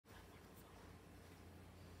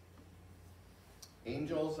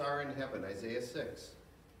Angels are in heaven, Isaiah 6.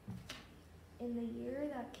 In the year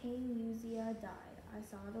that King Uzziah died, I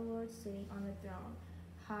saw the Lord sitting on the throne,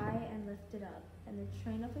 high and lifted up, and the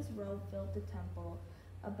train of his robe filled the temple.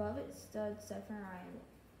 Above it stood seraphim.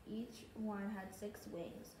 Each one had 6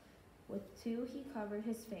 wings. With 2 he covered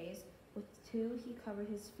his face, with 2 he covered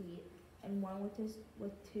his feet, and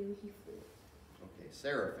with 2 he flew. Okay,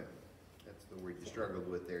 seraphim. That's the word you struggled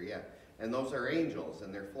with there, yeah. And those are angels,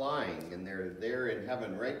 and they're flying, and they're there in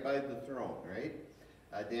heaven right by the throne, right?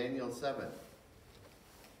 Daniel 7.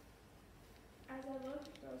 As I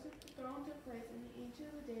looked, rose at the throne took place, and the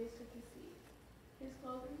Ancient of Days took his seat. His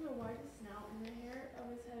clothing were white as snow, and the hair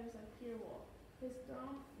of his head was like pure wool. His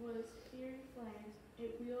throne was fiery flames,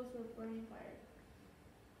 its wheels were burning fire.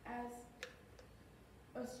 As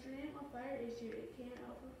a stream of fire issued, it came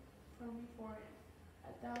out from before him.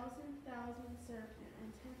 1,000,000 seraphim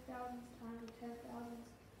and 10,000 times of 10,000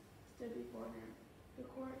 stood before him. The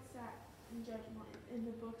court sat in judgment, and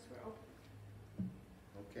the books were opened.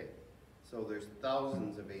 Okay, so there's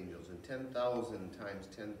thousands of angels, and 10,000 times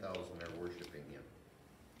 10,000 are worshiping him.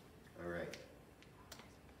 All right.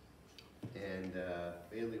 And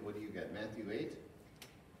Bailey, what do you got? Matthew 8?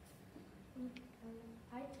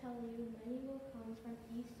 I tell you, many will come from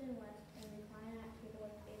east and west and recline at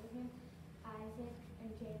table with Abraham, Isaac,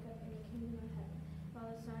 and Jacob in the kingdom of heaven, while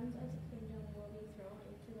the sons of the kingdom will be thrown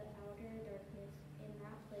into the outer darkness. In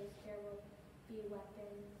that place there will be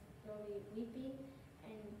weeping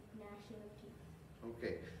and gnashing of teeth.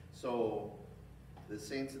 Okay, so the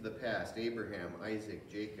saints of the past, Abraham, Isaac,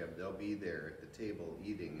 Jacob, they'll be there at the table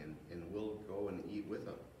eating, and we'll go and eat with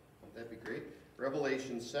them. Won't that be great?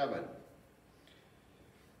 Revelation 7.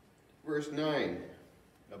 Verse 9,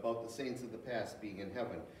 about the saints of the past being in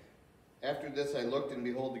heaven. After this I looked, and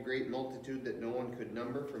behold, a great multitude that no one could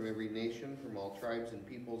number, from every nation, from all tribes and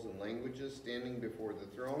peoples and languages, standing before the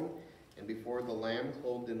throne and before the Lamb,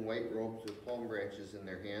 clothed in white robes with palm branches in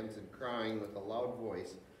their hands, and crying with a loud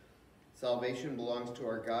voice, Salvation belongs to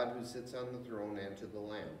our God who sits on the throne and to the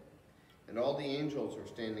Lamb. And all the angels were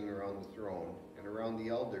standing around the throne, and around the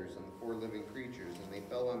elders and the 4 living creatures, and they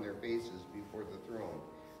fell on their faces before the throne,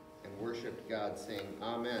 and worshipped God, saying,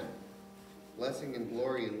 Amen. Blessing and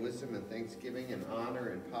glory and wisdom and thanksgiving and honor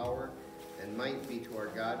and power and might be to our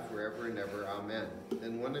God forever and ever. Amen.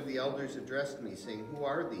 Then one of the elders addressed me, saying, Who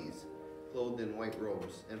are these, clothed in white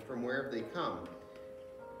robes, and from where have they come?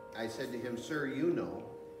 I said to him, Sir, you know.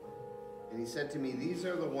 And he said to me, These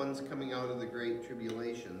are the ones coming out of the great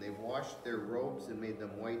tribulation. They've washed their robes and made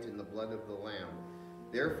them white in the blood of the Lamb.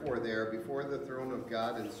 Therefore they are before the throne of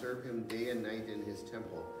God, and serve him day and night in his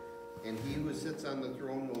temple. And he who sits on the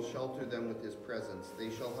throne will shelter them with his presence. They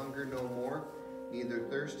shall hunger no more, neither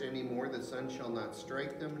thirst any more. The sun shall not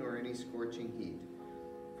strike them, nor any scorching heat.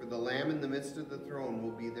 For the Lamb in the midst of the throne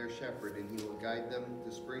will be their shepherd, and he will guide them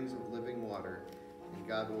to springs of living water, and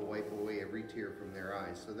God will wipe away every tear from their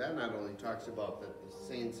eyes. So that not only talks about that the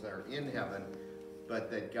saints are in heaven, but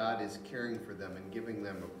that God is caring for them and giving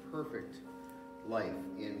them a perfect life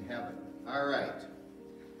in heaven. All right,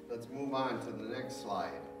 let's move on to the next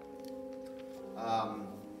slide.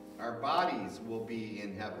 Our bodies will be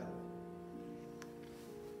in heaven.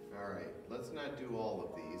 All right, let's not do all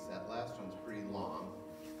of these. That last one's pretty long.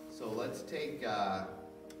 So let's take Job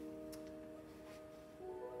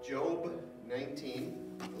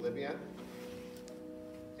 19, Olivia.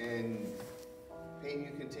 And Payne,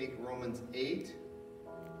 you can take Romans 8.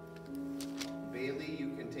 Bailey,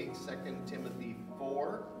 you can take 2 Timothy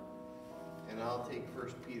 4. And I'll take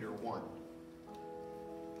 1 Peter 1.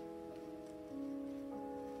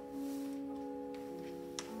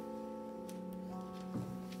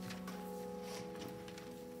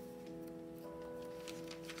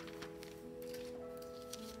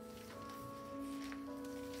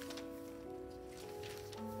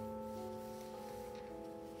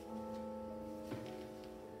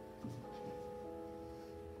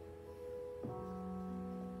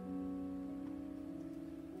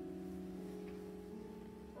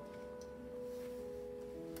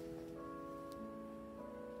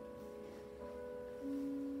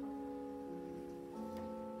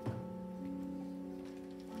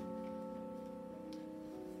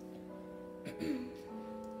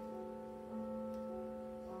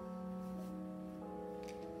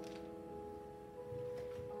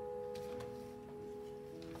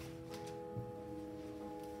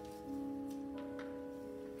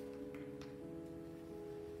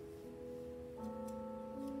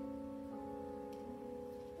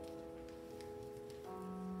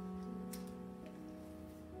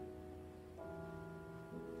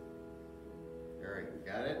 All right,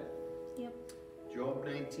 got it? Yep. Job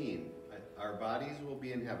 19. our bodies will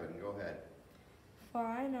be in heaven. Go ahead. For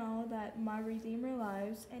I know that my Redeemer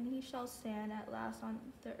lives, and he shall stand at last on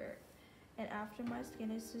the earth. And after my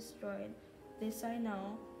skin is destroyed, this I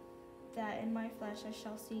know, that in my flesh I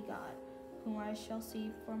shall see God, whom I shall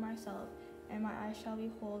see for myself, and my eyes shall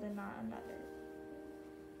behold and not another.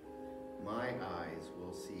 My eyes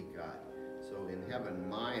will see God. So in heaven,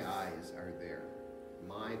 my eyes are there.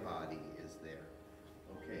 My body is there.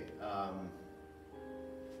 Okay,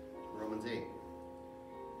 Romans 8.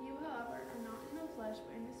 You, however, are not in the flesh,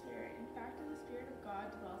 but in the Spirit. In fact, the Spirit of God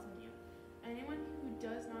dwells in you. Anyone who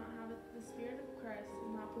does not have the Spirit of Christ does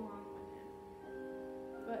not belong with him.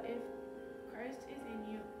 But if Christ is in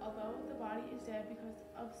you, although the body is dead because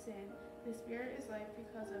of sin, the Spirit is life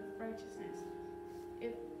because of righteousness.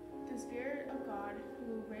 If the Spirit of God,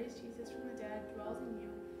 who raised Jesus from the dead, dwells in you,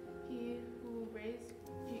 he who raised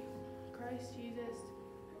Christ Jesus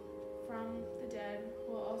from the dead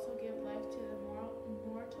will also give life to the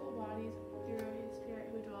mortal bodies through his Spirit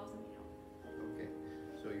who dwells in you. Okay,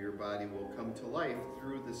 so your body will come to life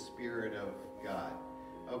through the Spirit of God.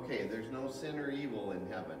 Okay, there's no sin or evil in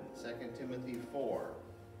heaven. 2 Timothy 4.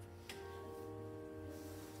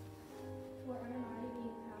 For I am already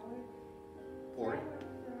being poured. Poured.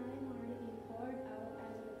 For I am already being poured out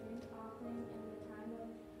as a drink offering, and the time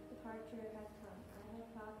of departure has come. I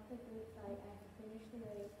have fought the good fight. I have finished the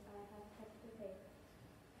race. I have kept the faith.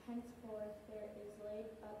 Henceforth there is laid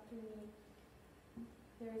up for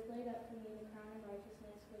me the crown of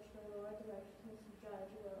righteousness, which the Lord, the righteousness judge,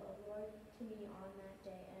 will award to me on that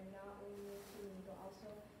day, and not only to me, but also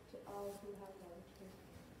to all who have loved him.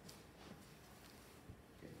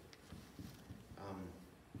 Okay.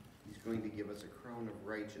 He's going to give us a crown of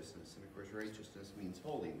righteousness. And of course, righteousness means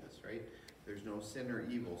holiness, right? There's no sin or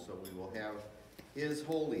evil, so we will have his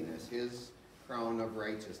holiness, his crown of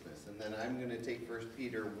righteousness. And then I'm going to take 1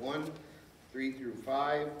 Peter 1, 3 through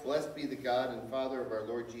 5. Blessed be the God and Father of our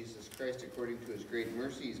Lord Jesus Christ. According to his great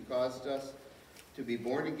mercy, he's caused us to be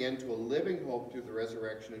born again to a living hope through the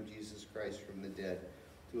resurrection of Jesus Christ from the dead,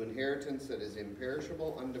 to inheritance that is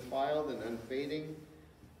imperishable, undefiled, and unfading,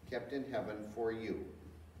 kept in heaven for you.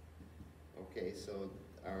 Okay, so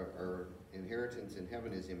our inheritance in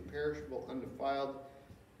heaven is imperishable, undefiled,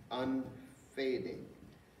 unfading.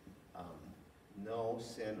 No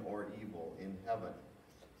sin or evil in heaven.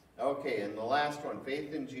 Okay, and the last one,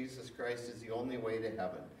 faith in Jesus Christ is the only way to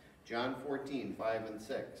heaven. John 14, 5 and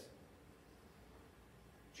 6.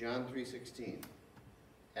 John 3:16.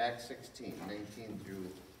 Acts 16, 19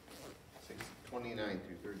 through 29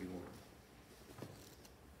 through 31.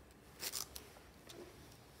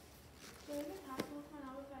 Would it be possible to find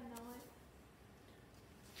out if I know it?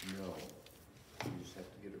 No. You just have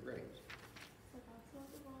to get it right. The Gospel of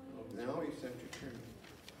the Volume. Now you sent your turn.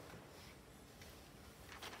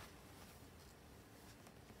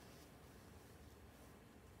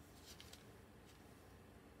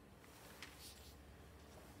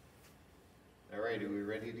 All right, are we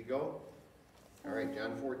ready to go? All right,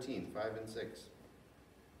 John 14, 5 and 6.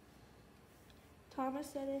 Thomas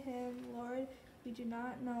said to him, Lord, we do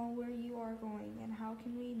not know where you are going, and how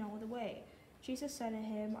can we know the way? Jesus said to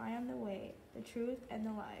him, I am the way, the truth, and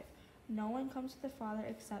the life. No one comes to the Father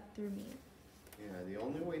except through me. Yeah, the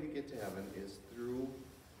only way to get to heaven is through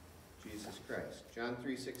Jesus Christ. John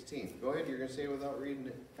 3:16. Go ahead, you're going to say it without reading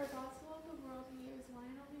it. For God so loved the world, he gave his one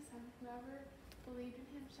and only Son. Whoever believed in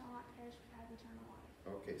him shall not perish but have eternal life.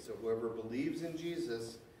 Okay, so whoever believes in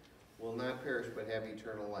Jesus will not perish but have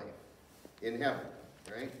eternal life in heaven,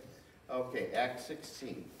 right? Okay, Acts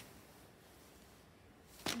 16.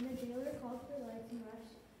 And the jailer called for lights and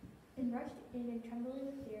rushed in and trembling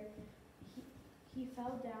with fear, he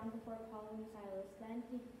fell down before Paul and Silas. Then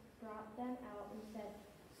he brought them out and said,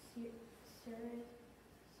 Sirs,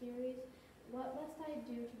 what must I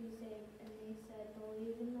do to be saved? And they said,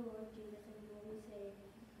 believe in the Lord Jesus, and you will be saved,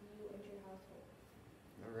 you and your household.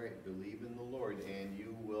 All right, believe in the Lord and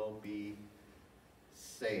you will be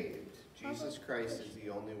saved. Jesus Christ is the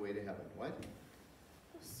only way to heaven. What?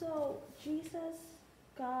 So, Jesus,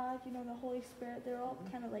 God, the Holy Spirit, they're all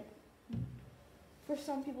kind of like, for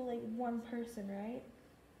some people, like one person, right?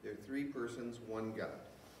 There are three persons, one God.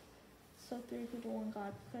 So 3 people, one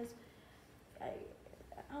God. Because, I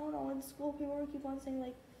don't know, in school people keep on saying,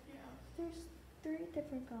 like, Yeah. there's 3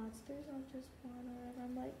 different gods. There's not just one or whatever.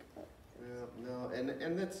 I'm like, No, and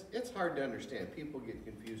it's hard to understand. People get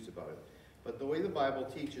confused about it. But the way the Bible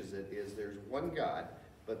teaches it is there's one God,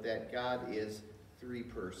 but that God is 3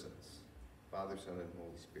 persons. Father, Son, and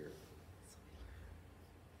Holy Spirit.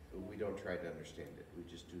 We don't try to understand it. We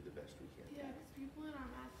just do the best we can. Yeah, because people in our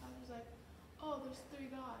math class was like, oh, there's 3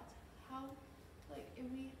 gods. How? like, if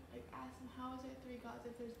we, like, ask them, how is there three gods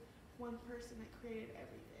if there's one person that created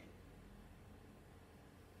everything?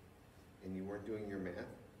 And you weren't doing your math?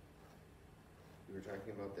 You were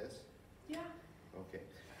talking about this? Yeah. Okay.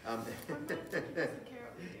 I'm not doesn't care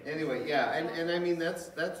what we do. Anyway, yeah, and I mean, that's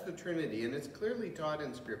the Trinity, and it's clearly taught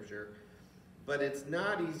in Scripture, but it's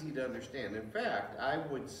not easy to understand. In fact, I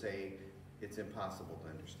would say it's impossible to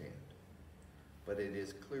understand. But it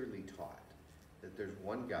is clearly taught that there's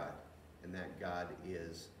one God, and that God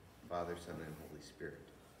is Father, Son, and Holy Spirit.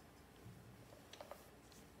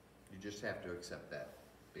 You just have to accept that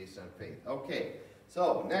based on faith. Okay,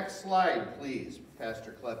 so next slide, please,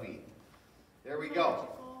 Pastor Kleppy. There we go.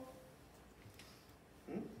 Magical.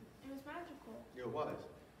 Hmm? It was magical. It was.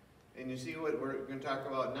 And you see what we're going to talk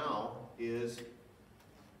about now is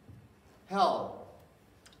hell.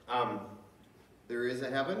 There is a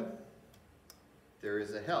heaven. There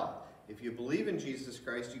is a hell. If you believe in Jesus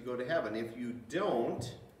Christ, you go to heaven. If you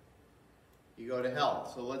don't, you go to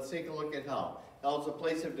hell. So let's take a look at hell. Hell is a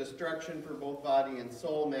place of destruction for both body and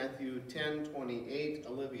soul. Matthew 10:28,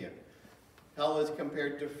 Olivia. Hell is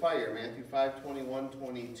compared to fire. Matthew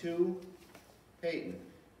 5:21-22, Peyton.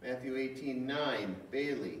 Matthew 18:9,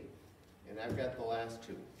 Bailey. And I've got the last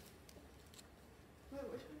two. Wait,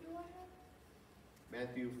 which one do I have?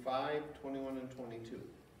 Matthew 5:21 and 22.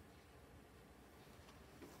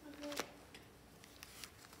 Okay.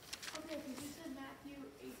 Okay, because you said Matthew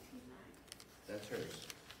 18:9. That's hers.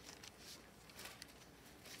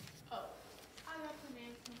 Oh, I got the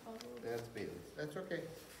names confuzzled. That's Bailey's. That's okay.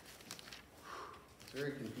 It's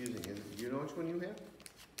very confusing, isn't it? Do you know which one you have?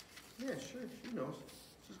 Yeah, sure. She knows.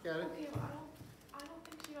 She's got it. Okay, well, I don't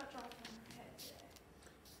think she got dropped on her head today.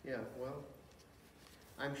 Yeah, well,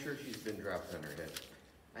 I'm sure she's been dropped on her head.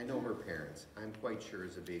 I know her parents. I'm quite sure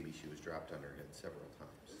as a baby she was dropped on her head several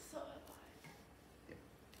times. So have I. Yeah.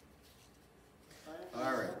 But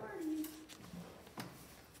All right. sorry.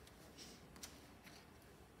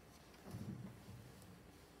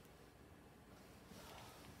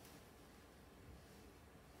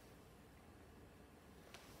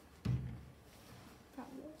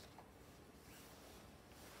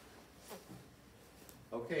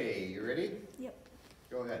 Okay, you ready? Yep.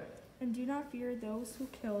 Go ahead. And do not fear those who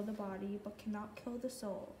kill the body, but cannot kill the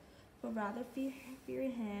soul, but rather fear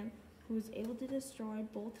him who is able to destroy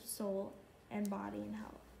both soul and body in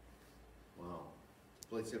hell. Wow.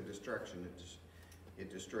 Place of destruction. It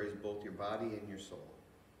destroys both your body and your soul.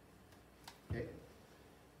 Okay.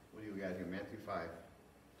 What do you got here? Matthew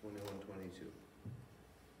 5:21-22.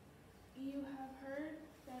 You have heard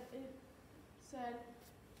that it said,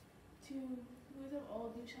 to who of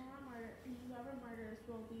old, you shall not murder, and whoever murders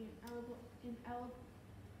will be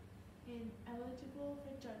ineligible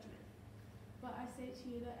for judgment. But I say to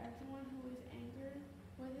you that everyone who is angered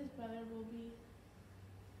with his brother will be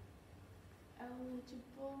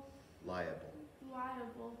liable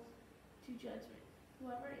to judgment.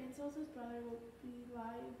 Whoever insults his brother will be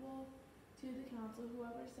liable to the council.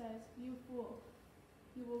 Whoever says, you fool,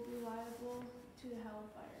 you will be liable to the hell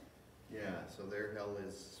of fire. Yeah, so their hell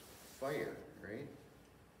is fire, right?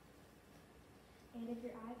 And if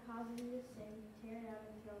your eye causes you to sin, tear it out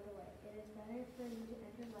and throw it away. It is better for you to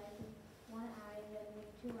enter life with one eye than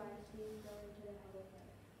with two eyes to be thrown into the hell of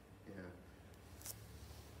fire. Yeah.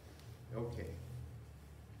 Okay.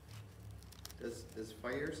 Does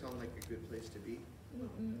fire sound like a good place to be?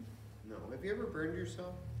 Mm-mm. No. Have you ever burned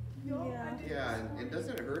yourself? Yo, Yeah. I did Yeah, this and morning.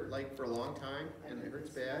 doesn't it hurt like for a long time I and did it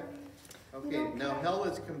hurts this bad? morning. Okay, now hell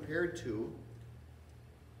is compared to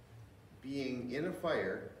being in a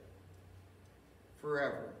fire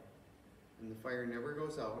forever, and the fire never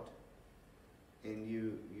goes out, and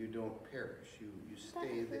you don't perish. You Does that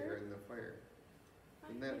stay there hurt? in the fire. My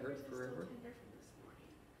Doesn't that hurt fingers are still forever? tender from this morning.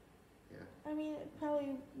 Yeah. I mean, it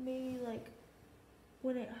probably maybe like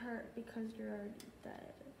wouldn't hurt because you're already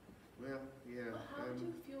dead. Well, yeah. But how would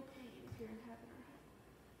you feel pain if you're in heaven or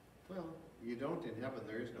hell? Well, you don't in heaven.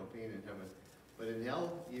 There is no pain in heaven. But in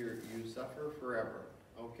hell, you suffer forever.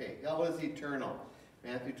 Okay, hell is eternal.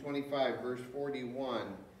 Matthew 25, verse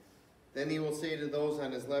 41. Then he will say to those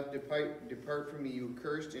on his left, depart from me, you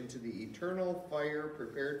cursed, into the eternal fire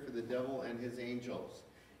prepared for the devil and his angels.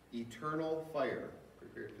 Eternal fire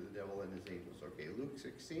prepared for the devil and his angels. Okay, Luke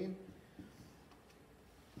 16,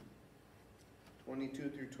 22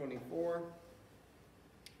 through 24.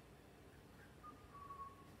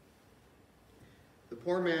 The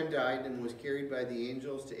poor man died and was carried by the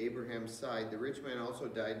angels to Abraham's side. The rich man also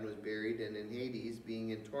died and was buried, and in Hades,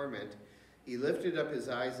 being in torment, he lifted up his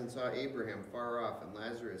eyes and saw Abraham far off and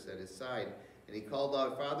Lazarus at his side. And he called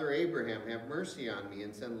out, Father Abraham, have mercy on me,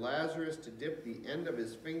 and send Lazarus to dip the end of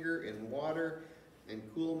his finger in water and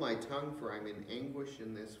cool my tongue, for I'm in anguish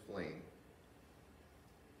in this flame.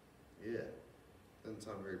 Yeah, doesn't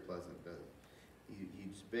sound very pleasant, does it?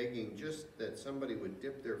 He's begging just that somebody would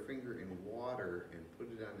dip their finger in water and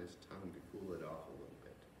put it on his tongue to cool it off a little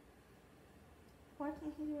bit. Why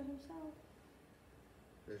can't he do it himself?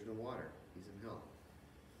 There's no water. He's in hell.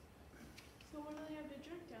 So what do they have to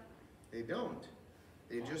drink down there? They don't.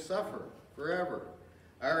 They just suffer forever.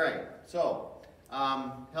 All right, so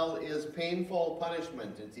hell is painful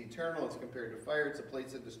punishment. It's eternal. It's compared to fire. It's a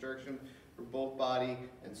place of destruction for both body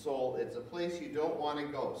and soul. It's a place you don't want to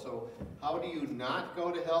go. So how do you not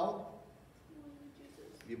go to hell?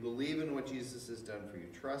 Jesus. You believe in what Jesus has done for you.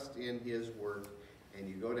 Trust in his work, and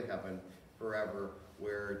you go to heaven forever,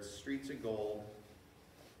 where it's streets of gold,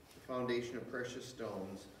 the foundation of precious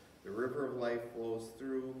stones, the river of life flows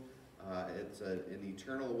through. It's an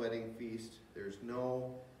eternal wedding feast. There's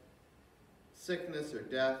no sickness or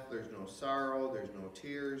death. There's no sorrow. There's no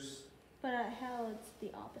tears. But at hell, it's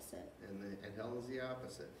the opposite. And hell is the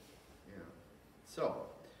opposite. Yeah. So,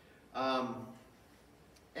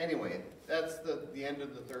 anyway, that's the end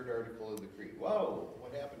of the third article of the Creed. Whoa,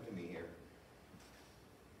 what happened to me here?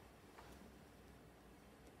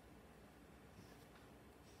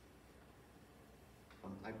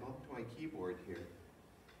 I bumped my keyboard here.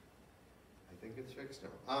 I think it's fixed now.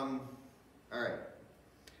 All right.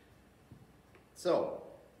 So,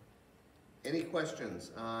 any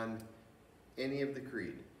questions on any of the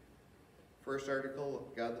Creed? First article,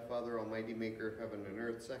 God the Father Almighty, maker of heaven and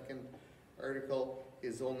earth. Second article,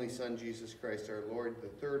 his only Son, Jesus Christ our Lord. The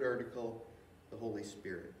third article, the Holy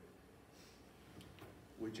Spirit.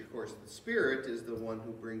 Which, of course, the Spirit is the one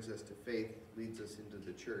who brings us to faith, leads us into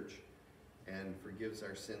the church, and forgives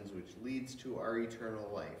our sins, which leads to our eternal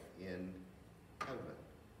life in heaven,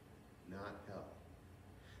 not hell.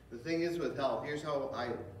 The thing is with hell, here's how I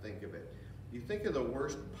think of it. You think of the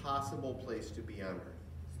worst possible place to be on earth.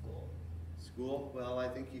 School. School? Well, I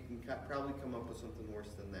think you can probably come up with something worse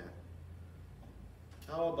than that.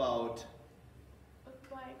 How about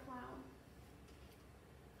By a clown.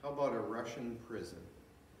 a Russian prison?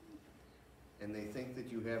 And they think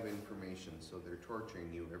that you have information, so they're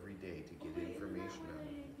torturing you every day to get information Isn't that on where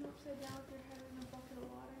you. they hang you upside down with your head in a bucket of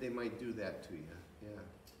water? They might do that to you, yeah.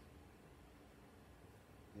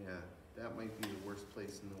 Yeah, that might be the worst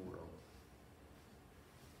place in the world.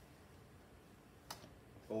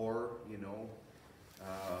 Or,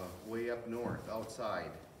 way up north, outside,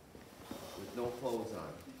 with no clothes on,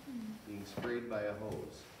 being sprayed by a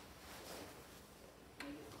hose. I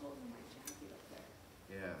get cold in my jacket up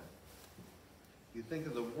there. Yeah. You think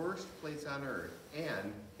of the worst place on earth,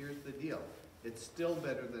 and here's the deal. It's still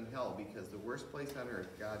better than hell, because the worst place on earth,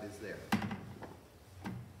 God is there.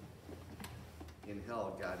 In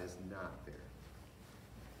hell, God is not there.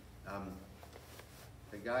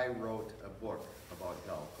 The guy wrote a book about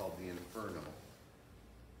hell called The Inferno.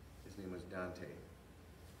 His name was Dante.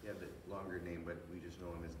 He had a longer name, but we just know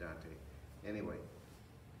him as Dante. Anyway,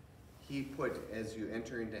 he put, as you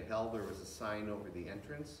enter into hell, there was a sign over the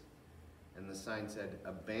entrance, and the sign said,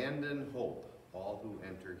 "Abandon hope, all who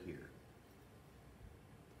enter here."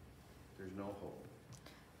 There's no hope.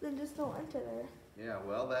 Then just don't enter there. Yeah,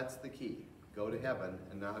 well, that's the key. Go to heaven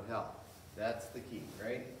and not hell. That's the key,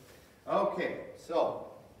 right? Okay, so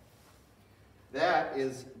that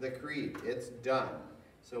is the Creed. It's done.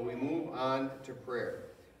 So we move on to prayer.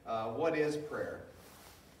 What is prayer?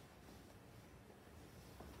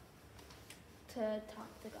 To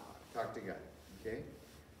talk to God. Talk to God, okay?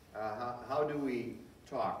 How do we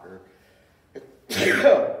talk or Bless you.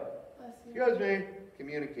 excuse me,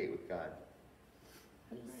 communicate with God?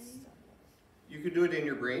 You could do it in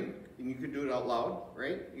your brain, and you could do it out loud,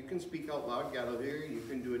 right? You can speak out loud, God will hear you. You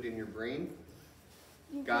can do it in your brain.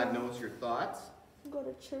 You God can knows your thoughts. go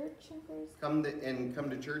to church and praise. Come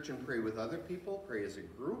to church and pray with other people. Pray as a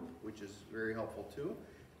group, which is very helpful too.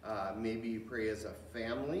 Maybe you pray as a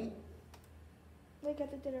family Like at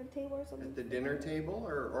the dinner table or something. at the dinner table,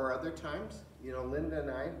 or other times. Linda and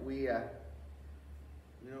I, we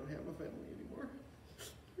don't have a family anymore.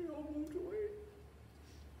 We all moved away.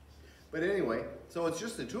 But anyway, so it's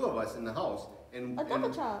just the two of us in the house, and Adopt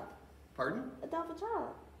a child. Pardon? Adopt a child.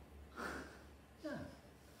 Yeah.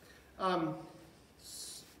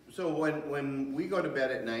 So when we go to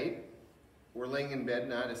bed at night, we're laying in bed,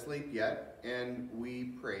 not asleep yet, and we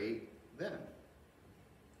pray then.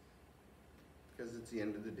 Because it's the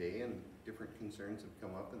end of the day and different concerns have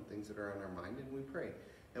come up and things that are on our mind, and we pray.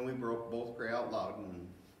 And we both pray out loud, and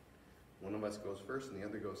one of us goes first and the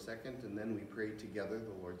other goes second, and then we pray together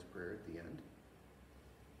the Lord's Prayer at the end.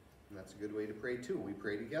 And that's a good way to pray too. We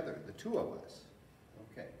pray together, the two of us.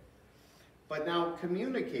 Okay. But now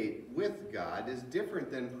communicate with God is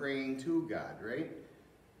different than praying to God, right?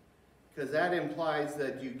 Because that implies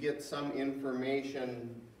that you get some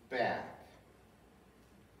information back,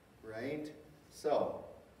 right? So,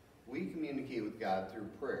 we communicate with God through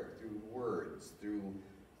prayer, through words, through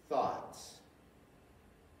thoughts,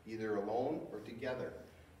 either alone or together.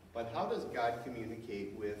 But how does God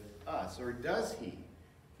communicate with us, or does He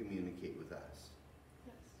communicate with us?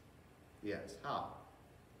 Yes. Yes, how?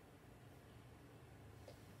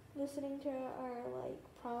 Listening to our like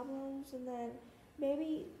problems, and then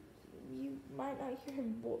maybe you might not hear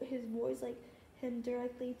his voice, like him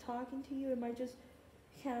directly talking to you. It might just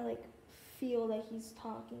kind of like feel that he's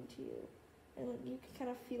talking to you, and you can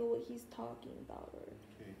kind of feel what he's talking about, or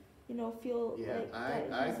Okay. feel Yeah, like I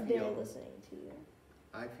that he's there feel- listening to you.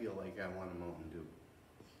 I feel like I want a Mountain Dew.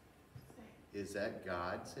 Same. Is that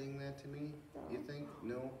God saying that to me, you No. think?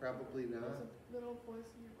 No, probably There's not. a little voice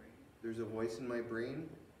in your brain. There's a voice in my brain.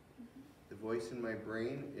 The voice in my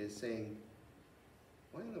brain is saying,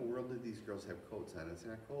 why in the world did these girls have coats on? It's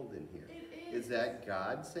not cold in here. It Is that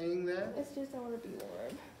God saying that? It's just I want to be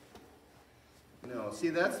warm. No,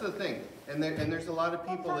 see, that's the thing. And there's a lot of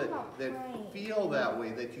I'm people talking that about praying. feel that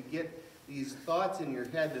way, that you get these thoughts in your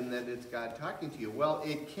head and that it's God talking to you. Well,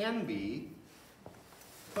 it can be,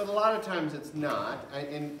 but a lot of times it's not.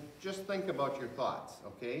 And just think about your thoughts,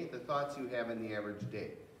 okay? The thoughts you have in the average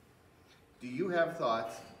day. Do you have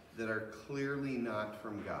thoughts that are clearly not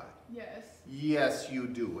from God? Yes. Yes, you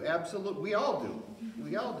do. Absolutely. We all do.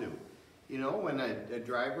 We all do. You know, when a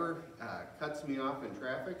driver cuts me off in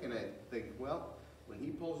traffic and I think, well, when he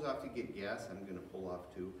pulls off to get gas, I'm going to pull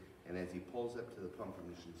off too. And as he pulls up to the pump,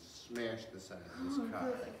 I'm just going to smash the side of his car.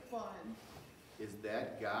 Really fun. Is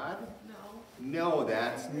that God? No. No,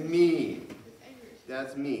 that's me. It's angry.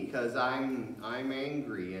 That's me, because I'm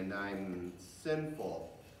angry and I'm sinful.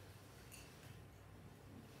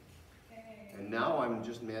 And now I'm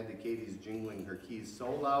just mad that Katie's jingling her keys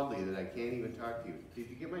so loudly that I can't even talk to you. Did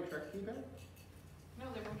you get my truck key back? No,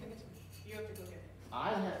 they won't give it to me. You have to go get it. I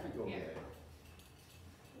have to go Yeah. get it.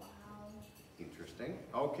 Wow. Interesting.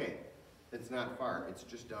 Okay. It's not far. It's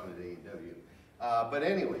just down at A&W. But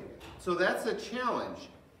anyway, so that's a challenge.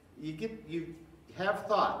 You have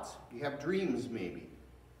thoughts. You have dreams maybe.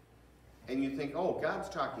 And you think, oh, God's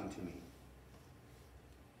talking to me.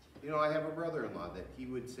 You know, I have a brother-in-law that he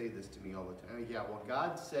would say this to me all the time. Yeah, well,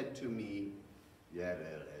 God said to me, yeah.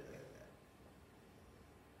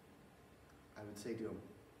 I would say to him,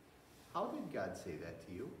 how did God say that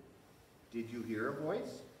to you? Did you hear a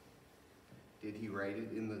voice? Did he write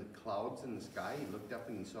it in the clouds in the sky? He looked up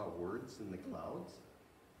and he saw words in the clouds?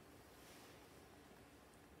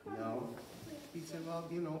 No. He said, well,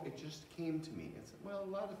 you know, it just came to me. I said, well,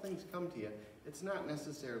 a lot of things come to you. It's not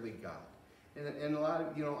necessarily God. And a lot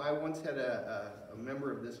of, you know, I once had a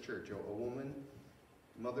member of this church, a woman,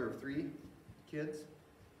 mother of 3 kids,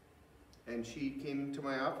 and she came to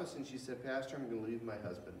my office and she said, Pastor, I'm going to leave my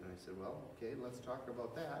husband. And I said, well, okay, let's talk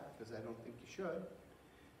about that, because I don't think you should.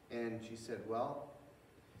 And she said, well,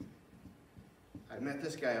 I met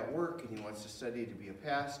this guy at work and he wants to study to be a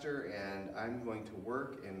pastor, and I'm going to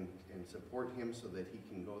work and support him so that he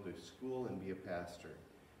can go to school and be a pastor.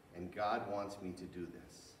 And God wants me to do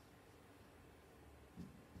this.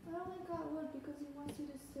 I don't think God would, because He wants you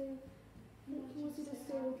to stay. He wants you to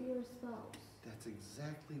stay with your spouse. That's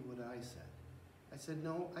exactly what I said. I said,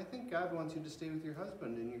 no, I think God wants you to stay with your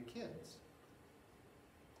husband and your kids.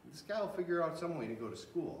 This guy will figure out some way to go to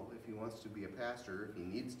school if he wants to be a pastor, if he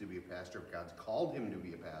needs to be a pastor, if God's called him to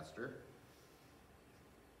be a pastor.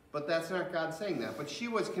 But that's not God saying that. But she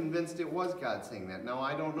was convinced it was God saying that. Now,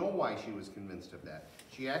 I don't know why she was convinced of that.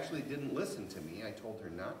 She actually didn't listen to me. I told her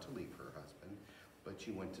not to leave her husband, but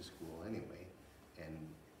she went to school anyway and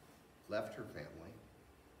left her family,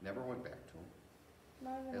 never went back to him.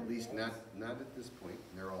 Not even At her least kids. not at this point.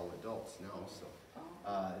 They're all adults now, so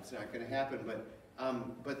it's not going to happen.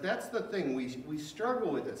 But that's the thing. We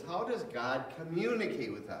struggle with this. How does God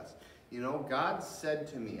communicate with us? You know, God said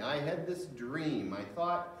to me, I had this dream. I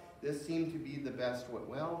thought this seemed to be the best way.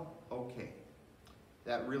 Well, okay.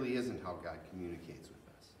 That really isn't how God communicates with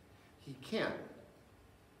us. He can.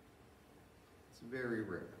 It's very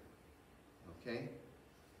rare. Okay?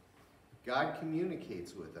 God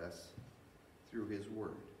communicates with us through His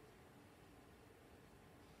Word.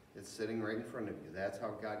 It's sitting right in front of you. That's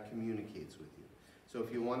how God communicates with you. So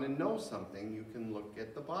if you want to know something, you can look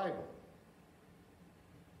at the Bible.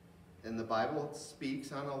 And the Bible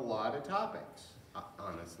speaks on a lot of topics.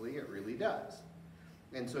 Honestly, it really does.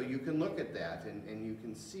 And so you can look at that and you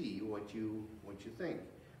can see what you think.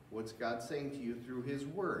 What's God saying to you through His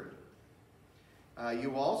Word?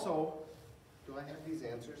 You also Do I have these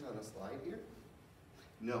answers on a slide here?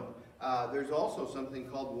 No. There's also something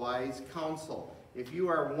called wise counsel. If you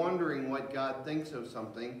are wondering what God thinks of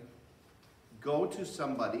something, go to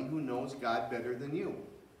somebody who knows God better than you.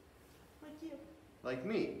 Like you. Like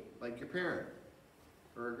me, like your parent,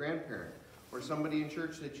 or a grandparent, or somebody in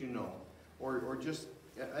church that you know, or just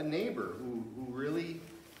a neighbor who really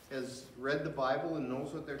has read the Bible and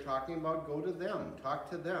knows what they're talking about. Go to them, talk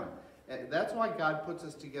to them. And that's why God puts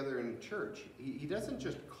us together in church. He doesn't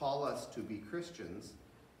just call us to be Christians.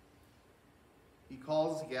 He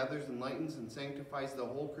calls, gathers, enlightens, and sanctifies the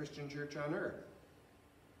whole Christian church on earth.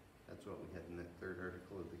 That's what we had in that third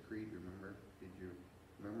article of the Creed, remember? Did you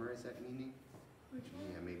memorize that meaning? Which one?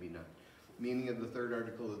 Yeah, maybe not. Meaning of the third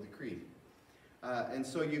article of the Creed. And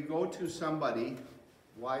so you go to somebody,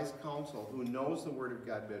 wise counsel, who knows the Word of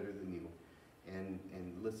God better than you, and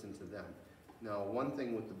listen to them. Now, one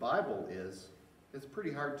thing with the Bible is, it's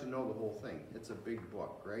pretty hard to know the whole thing. It's a big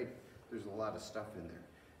book, right? There's a lot of stuff in there.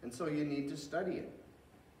 And so you need to study it.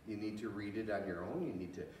 You need to read it on your own. You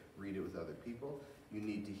need to read it with other people. You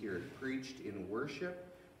need to hear it preached in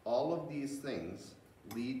worship. All of these things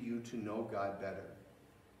lead you to know God better.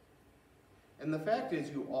 And the fact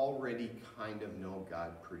is, you already kind of know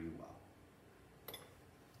God pretty well.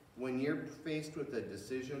 When you're faced with a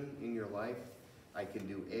decision in your life, I can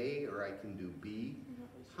do A or I can do B,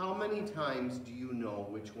 how many times do you know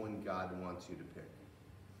which one God wants you to pick?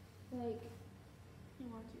 Like, He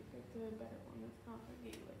wants you to pick the better one that's not going to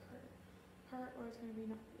get you like hurt, or it's going to be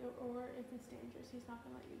not, or if it's dangerous, he's not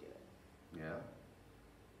going to let you do it.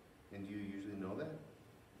 Yeah? And do you usually know that?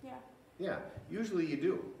 Yeah. Yeah, usually you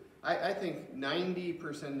do. I think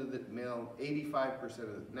 90% of the, 85%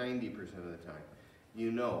 of the, 90% of the time,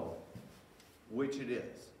 you know which it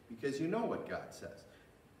is. Because you know what God says.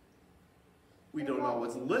 We don't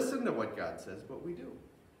always listen to what God says, but we do.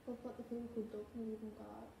 what about the people who don't believe in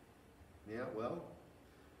God? Yeah, well,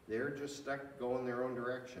 they're just stuck going their own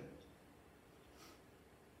direction.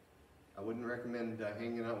 I wouldn't recommend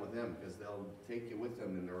hanging out with them because they'll take you with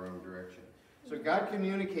them in the wrong direction. So God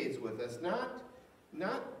communicates with us,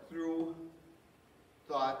 not through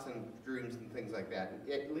thoughts and dreams and things like that,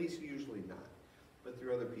 at least usually not, but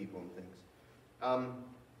through other people and things.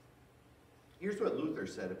 Here's what Luther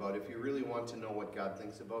said about if you really want to know what God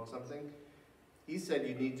thinks about something. He said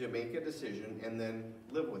you need to make a decision and then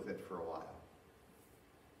live with it for a while.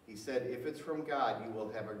 He said if it's from God, you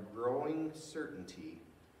will have a growing certainty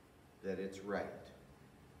that it's right.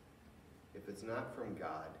 If it's not from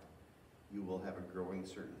God, you will have a growing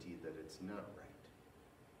certainty that it's not right.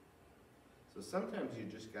 So sometimes you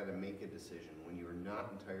just got to make a decision when you're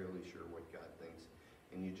not entirely sure what God thinks,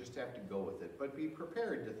 and you just have to go with it. But be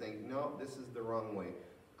prepared to think, no, this is the wrong way.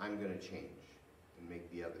 I'm going to change and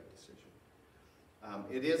make the other decision.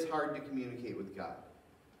 It is hard to communicate with God.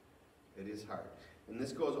 It is hard. And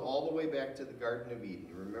this goes all the way back to the Garden of Eden.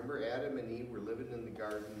 Remember, Adam and Eve were living in the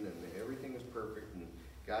garden, and everything was perfect, and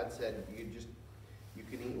God said, you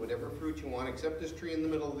can eat whatever fruit you want, except this tree in the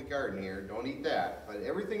middle of the garden here. Don't eat that. But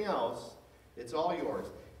everything else, it's all yours.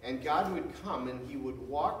 And God would come and he would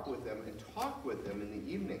walk with them and talk with them in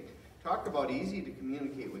the evening. Talk about easy to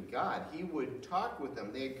communicate with God. He would talk with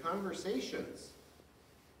them. They had conversations.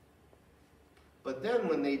 But then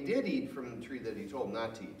when they did eat from the tree that he told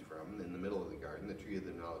not to eat from, in the middle of the garden, the tree of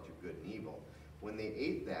the knowledge of good and evil, when they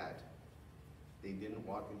ate that, they didn't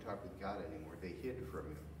walk and talk with God anymore. They hid from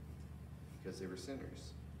him because they were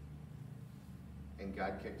sinners. And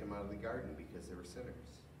God kicked them out of the garden because they were sinners.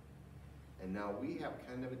 And now we have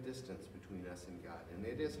kind of a distance between us and God. And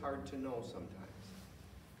it is hard to know sometimes.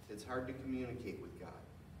 It's hard to communicate with God.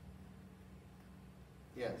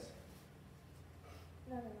 Yes?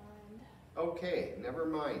 Never mind. Okay, never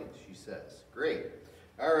mind, she says. Great.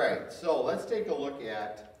 All right, so let's take a look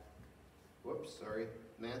at,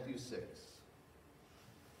 Matthew 6.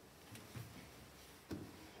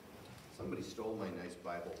 Somebody stole my nice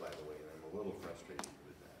Bible, by the way, and I'm a little frustrated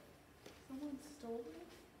with that. Someone stole it?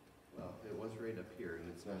 Well, it was right up here, and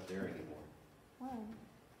it's not there anymore. When?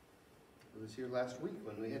 It was here last week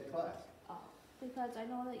when we had class. Oh, because I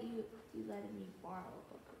know that you let me borrow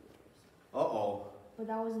a book of yours. Uh-oh. But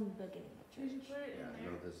that was in the beginning of Did you church. put it Yeah, in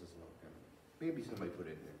no, there? this is not coming. Maybe somebody put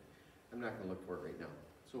it in there. I'm not going to look for it right now.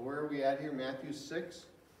 So where are we at here? Matthew 6?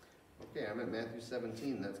 Okay, I'm at Matthew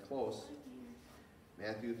 17. That's close.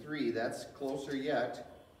 Matthew 3, that's closer yet.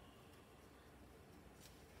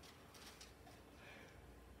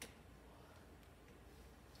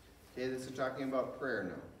 Okay, this is talking about prayer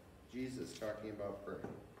now. Jesus talking about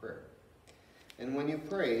prayer. And when you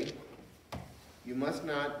pray, you must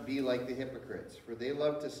not be like the hypocrites, for they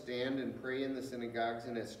love to stand and pray in the synagogues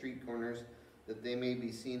and at street corners, that they may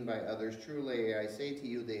be seen by others. Truly, I say to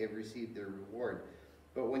you, they have received their reward.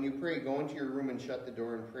 But when you pray, go into your room and shut the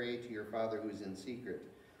door and pray to your Father who is in secret.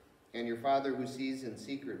 And your Father who sees in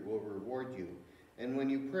secret will reward you. And when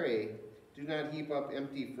you pray, do not heap up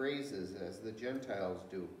empty phrases as the Gentiles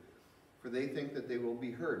do, for they think that they will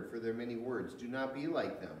be heard for their many words. Do not be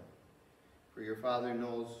like them, for your Father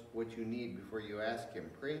knows what you need before you ask him.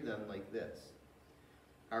 Pray then like this.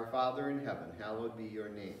 Our Father in heaven, hallowed be your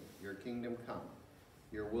name. Your kingdom come.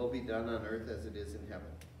 Your will be done on earth as it is in heaven.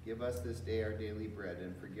 Give us this day our daily bread,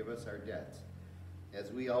 and forgive us our debts,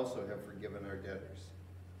 as we also have forgiven our debtors.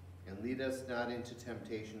 And lead us not into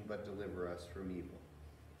temptation, but deliver us from evil.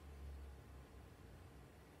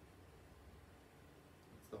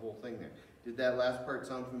 That's the whole thing there. Did that last part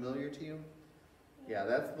sound familiar to you? Yeah,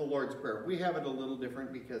 that's the Lord's Prayer. We have it a little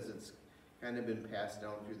different because it's kind of been passed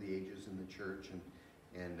down through the ages in the church,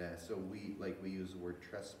 and so we use the word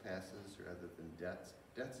trespasses rather than debts.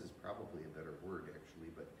 Debts is probably a better word, actually,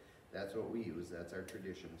 but that's what we use. That's our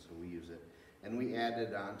tradition, so we use it. And we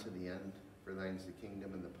added on to the end, for thine is the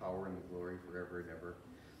kingdom and the power and the glory forever and ever.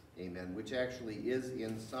 Amen. Which actually is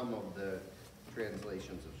in some of the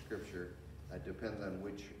translations of Scripture. It depends on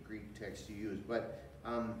which Greek text you use. But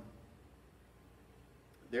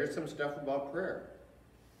there's some stuff about prayer.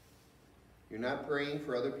 You're not praying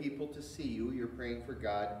for other people to see you. You're praying for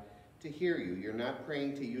God to hear you. You're not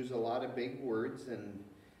praying to use a lot of big words and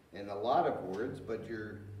a lot of words, but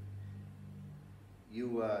your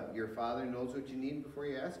Father knows what you need before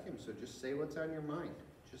you ask him. So just say what's on your mind.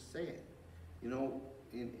 Just say it. You know,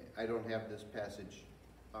 I don't have this passage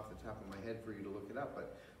off the top of my head for you to look it up,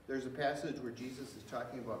 but there's a passage where Jesus is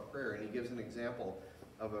talking about prayer, and he gives an example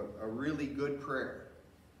of a really good prayer.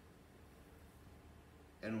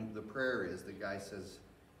 And the prayer is, the guy says,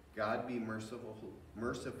 God be merciful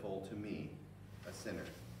to me, a sinner.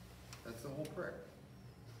 That's the whole prayer.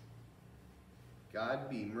 God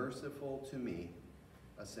be merciful to me,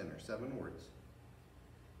 a sinner. 7 words.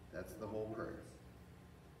 That's the whole prayer.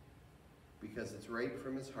 Because it's right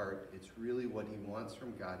from his heart. It's really what he wants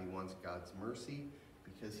from God. He wants God's mercy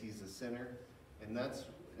because he's a sinner. And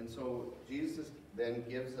so Jesus then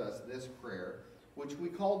gives us this prayer, which we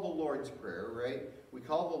call the Lord's Prayer, right? We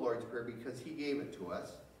call the Lord's Prayer because he gave it to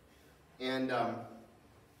us. And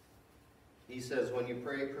he says, when you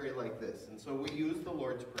pray, pray like this. And so we use the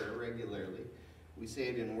Lord's Prayer regularly. We say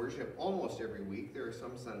it in worship almost every week. There are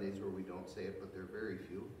some Sundays where we don't say it, but there are very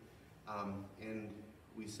few. And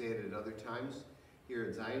we say it at other times. Here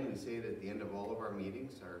at Zion, we say it at the end of all of our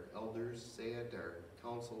meetings. Our elders say it. Our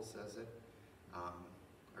council says it.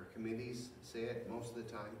 Our committees say it most of the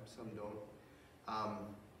time. Some don't. I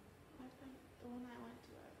think the one I went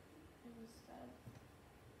to, it was said.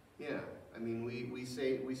 Yeah, I mean, we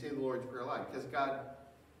say the Lord's Prayer a lot because God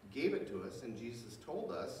gave it to us, and Jesus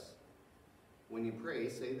told us, when you pray,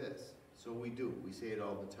 say this. So we do. We say it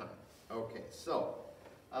all the time. Okay, so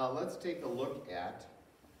let's take a look at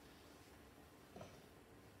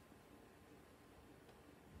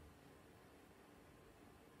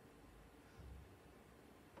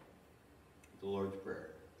the Lord's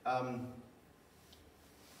Prayer.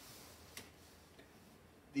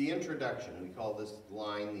 The introduction, we call this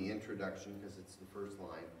line the introduction because it's the first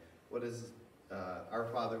line. What is, our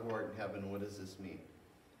Father who art in heaven, what does this mean?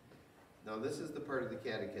 Now this is the part of the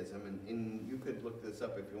catechism, and you could look this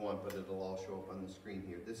up if you want, but it'll all show up on the screen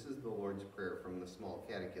here. This is the Lord's Prayer from the small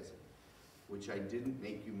catechism, which I didn't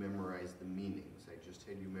make you memorize the meanings. I just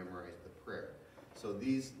had you memorize the prayer. So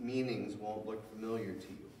these meanings won't look familiar to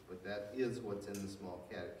you, but that is what's in the small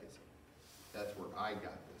catechism. That's where I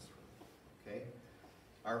got this from, okay?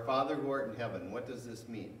 Our Father who art in heaven, what does this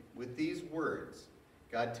mean? With these words,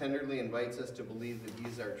 God tenderly invites us to believe that he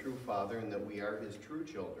is our true Father and that we are his true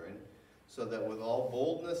children, so that with all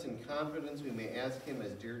boldness and confidence we may ask him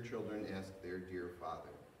as dear children ask their dear Father.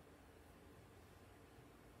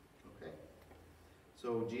 Okay?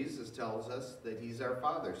 So Jesus tells us that he's our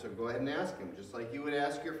Father, so go ahead and ask him, just like you would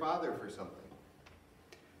ask your father for something.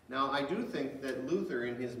 Now, I do think that Luther,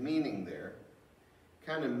 in his meaning there,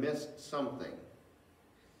 kind of missed something.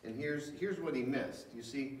 And here's what he missed. You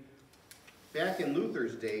see, back in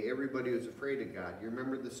Luther's day, everybody was afraid of God. You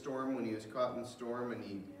remember the storm when he was caught in the storm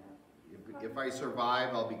and if I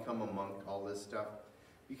survive, I'll become a monk, all this stuff.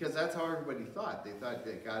 Because that's how everybody thought. They thought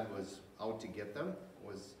that God was out to get them,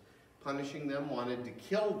 was punishing them, wanted to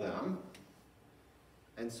kill them.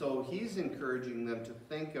 And so he's encouraging them to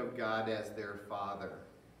think of God as their Father.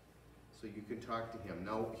 So you can talk to him.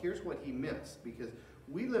 Now, here's what he missed, because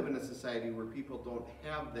we live in a society where people don't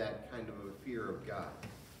have that kind of a fear of God,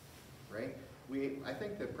 right? I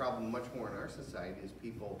think the problem much more in our society is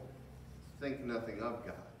people think nothing of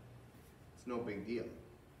God. It's no big deal.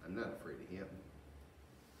 I'm not afraid of him.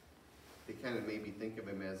 They kind of maybe think of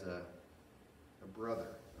him as a brother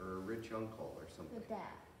or a rich uncle or something. The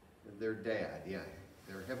dad. Their dad, yeah.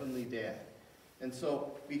 Their heavenly dad. And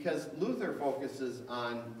so, because Luther focuses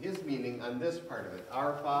on his meaning on this part of it,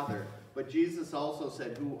 our Father, but Jesus also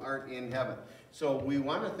said, who art in heaven. So we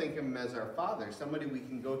want to think of him as our Father, somebody we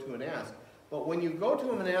can go to and ask. But when you go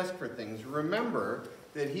to him and ask for things, remember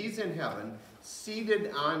that he's in heaven,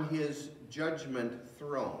 seated on his judgment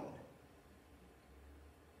throne.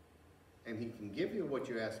 And he can give you what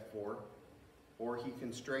you ask for, or he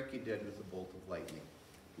can strike you dead with a bolt of lightning,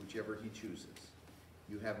 whichever he chooses.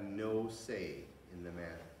 You have no say in the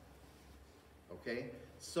matter. Okay?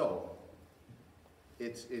 So,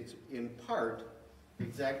 it's in part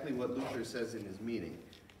exactly what Luther says in his meaning.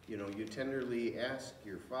 You know, you tenderly ask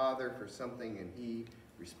your Father for something and he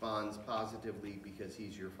responds positively because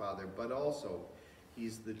he's your Father, but also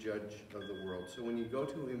he's the judge of the world. So when you go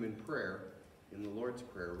to him in prayer, in the Lord's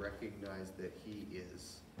Prayer, recognize that he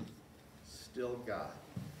is still God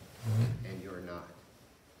and you're not.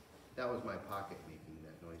 That was my pocket making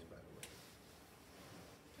that noise, by the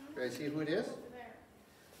way. Can I see who it is? Over there.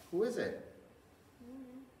 Who is it?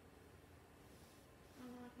 Oh, no,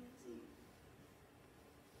 I can't see.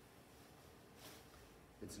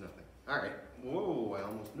 It's nothing. All right. Whoa, I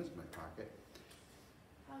almost missed my pocket.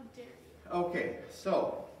 How dare you? Okay,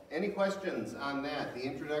 so any questions on that, the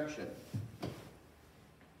introduction?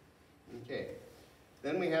 Okay.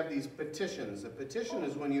 Then we have these petitions. A petition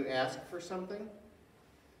is when you ask for something.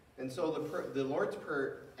 And so the Lord's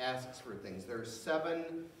Prayer asks for things. There are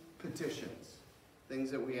 7 petitions,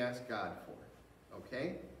 things that we ask God for.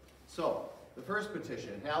 Okay? So, the first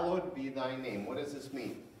petition, hallowed be thy name. What does this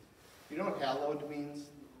mean? You know what hallowed means?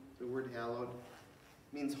 The word hallowed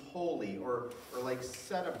means holy or like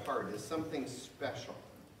set apart as something special.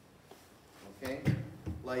 Okay?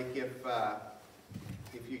 Like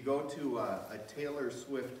if you go to a Taylor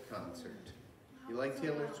Swift concert. You like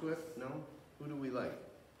Taylor Swift? No? Who do we like?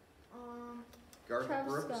 Garth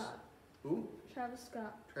Travis Brooks? Scott. Who? Travis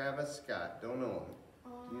Scott. Travis Scott. Don't know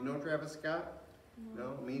him. Do you know Travis Scott?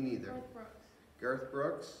 No, me neither. Garth Brooks. Garth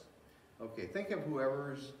Brooks? Okay, think of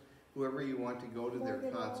whoever you want to go to their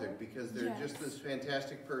Morgan concert Wallen? because they're just Yes. this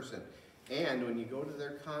fantastic person. And when you go to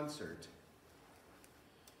their concert,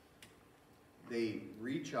 they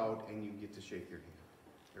reach out and you get to shake their hand.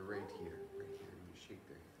 They're right here, you shake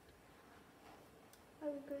their hand. Are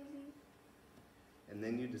we crazy? And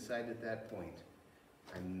then you decide at that point,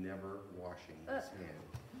 I'm never washing this hand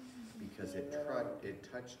because it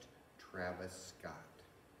touched Travis Scott.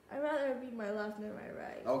 I'd rather be my left than my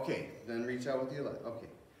right. Okay, then reach out with your left. Okay.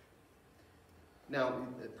 Now,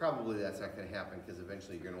 probably that's not going to happen because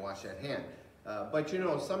eventually you're going to wash that hand. But you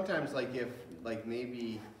know, sometimes like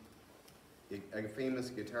maybe a famous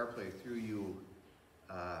guitar player threw you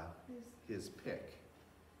his pick.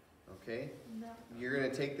 Okay? No. You're going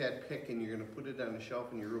to take that pick and you're going to put it on a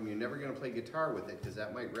shelf in your room. You're never going to play guitar with it because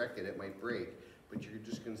that might wreck it, it might break. But you're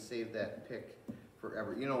just going to save that pick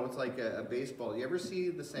forever. You know, it's like a baseball. You ever see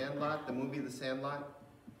The Sandlot, the movie The Sandlot?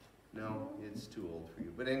 No, it's too old for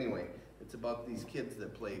you. But anyway, it's about these kids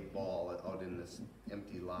that play ball out in this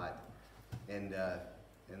empty lot. And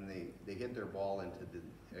they hit their ball into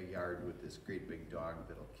a yard with this great big dog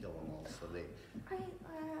that'll kill them all. So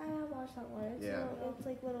I watched that one. It's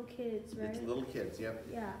like little kids, right? It's little kids, yep.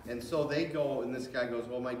 Yeah. And so they go, and this guy goes,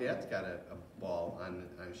 well, my dad's got a ball on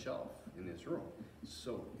a shelf in his room.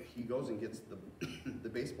 So he goes and gets the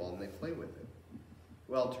baseball, and they play with it.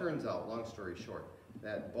 Well, it turns out, long story short,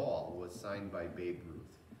 that ball was signed by Babe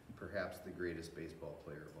Ruth, perhaps the greatest baseball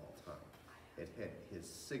player of all time. It had his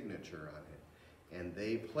signature on it. And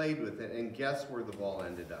they played with it, and guess where the ball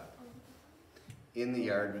ended up? In the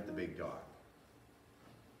yard with the big dog.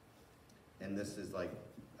 And this is like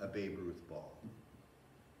a Babe Ruth ball.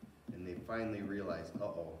 And they finally realized,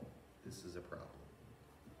 uh-oh, this is a problem.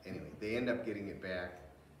 Anyway, they end up getting it back.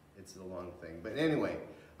 It's a long thing. But anyway,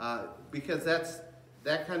 because that's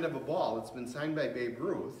that kind of a ball, it's been signed by Babe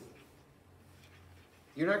Ruth.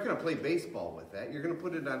 You're not going to play baseball with that. You're going to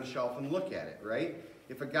put it on a shelf and look at it, right?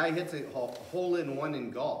 If a guy hits a hole-in-one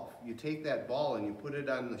in golf, you take that ball and you put it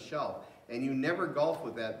on the shelf, and you never golf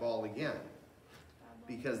with that ball again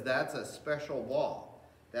because that's a special ball.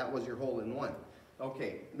 That was your hole-in-one.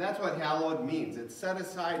 Okay, that's what hallowed means. It's set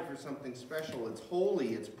aside for something special. It's holy.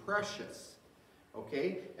 It's precious.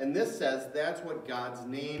 Okay? And this says that's what God's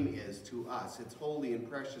name is to us. It's holy and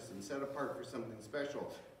precious and set apart for something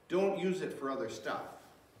special. Don't use it for other stuff.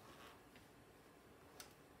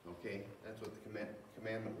 Okay? That's what the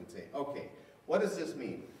commandment would say. Okay, what does this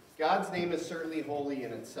mean? God's name is certainly holy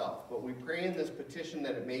in itself, but we pray in this petition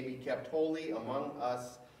that it may be kept holy among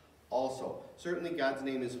us also. Certainly God's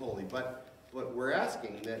name is holy, but we're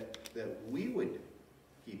asking that we would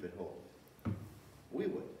keep it holy. We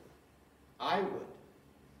would. I would.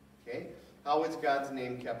 Okay? How is God's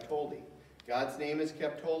name kept holy? God's name is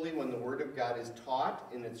kept holy when the Word of God is taught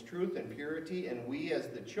in its truth and purity, and we as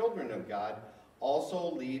the children of God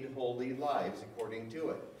also lead holy lives according to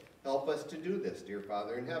it. Help us to do this, dear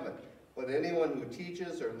Father in heaven. But anyone who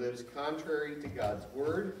teaches or lives contrary to God's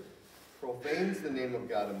Word profanes the name of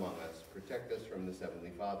God among us. Protect us from this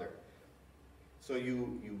Heavenly Father. So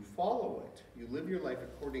you follow it. You live your life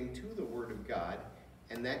according to the Word of God,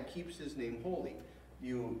 and that keeps His name holy.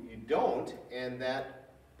 You don't, and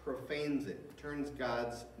that profanes it, turns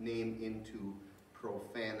God's name into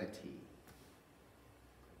profanity.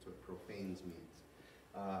 That's what profanes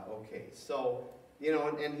means. Okay, so, you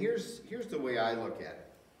know, and here's the way I look at it.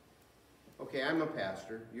 Okay, I'm a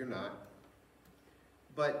pastor, you're not.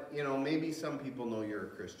 But, you know, maybe some people know you're a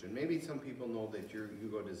Christian. Maybe some people know that you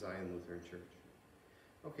go to Zion Lutheran Church.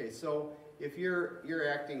 Okay, so if you're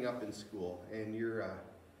acting up in school and you're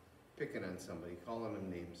picking on somebody, calling them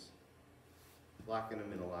names, locking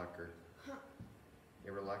them in a locker. You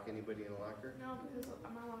ever lock anybody in a locker? No, because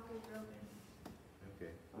my locker is broken.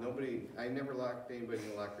 Okay. I never locked anybody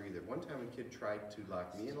in a locker either. One time a kid tried to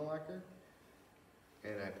lock me in a locker,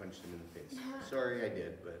 and I punched him in the face. Sorry I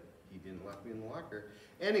did, but he didn't lock me in the locker.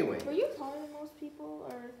 Anyway. Were you taller than most people,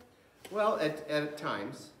 or? Well, at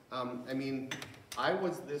times. I mean, I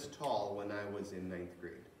was this tall when I was in 9th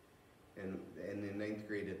grade. And in 9th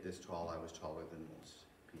grade at this tall, I was taller than most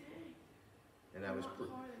people. And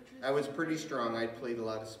I was pretty strong. I'd played a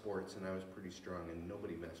lot of sports, and I was pretty strong, and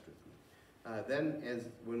nobody messed with me. Then,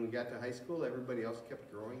 when we got to high school, everybody else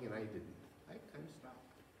kept growing, and I didn't. I kind of stopped.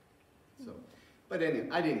 So, but anyway,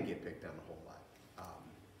 I didn't get picked on a whole lot.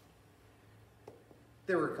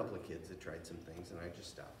 There were a couple of kids that tried some things, and I just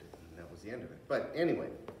stopped it, and that was the end of it. But anyway,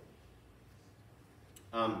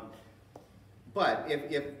 but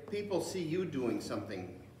if people see you doing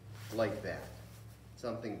something like that,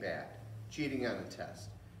 something bad, cheating on a test,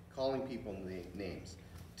 calling people names,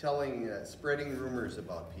 spreading rumors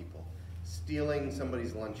about people, stealing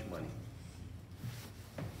somebody's lunch money,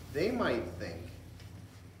 they might think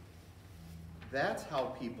that's how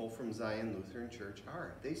people from Zion Lutheran Church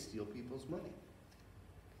are. They steal people's money.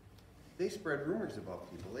 They spread rumors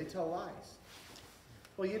about people. They tell lies.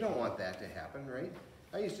 Well, you don't want that to happen, right?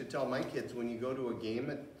 I used to tell my kids, when you go to a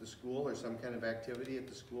game at the school or some kind of activity at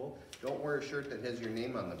the school, don't wear a shirt that has your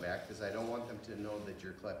name on the back, because I don't want them to know that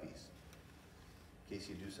you're kleppies, in case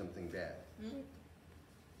you do something bad. Mm-hmm.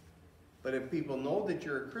 But if people know that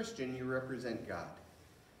you're a Christian, you represent God.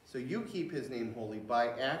 So you keep His name holy by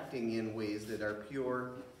acting in ways that are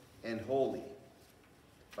pure and holy,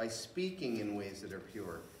 by speaking in ways that are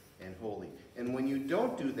pure and holy. And when you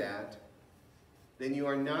don't do that, then you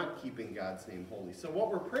are not keeping God's name holy. So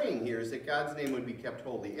what we're praying here is that God's name would be kept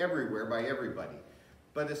holy everywhere by everybody.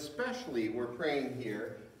 But especially we're praying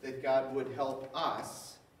here that God would help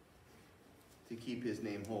us to keep His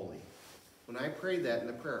name holy. When I pray that in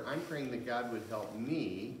the prayer, I'm praying that God would help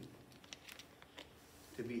me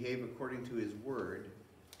to behave according to His Word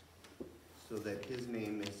so that His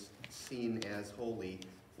name is seen as holy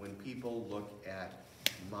when people look at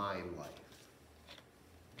my life.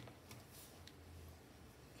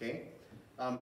 Okay?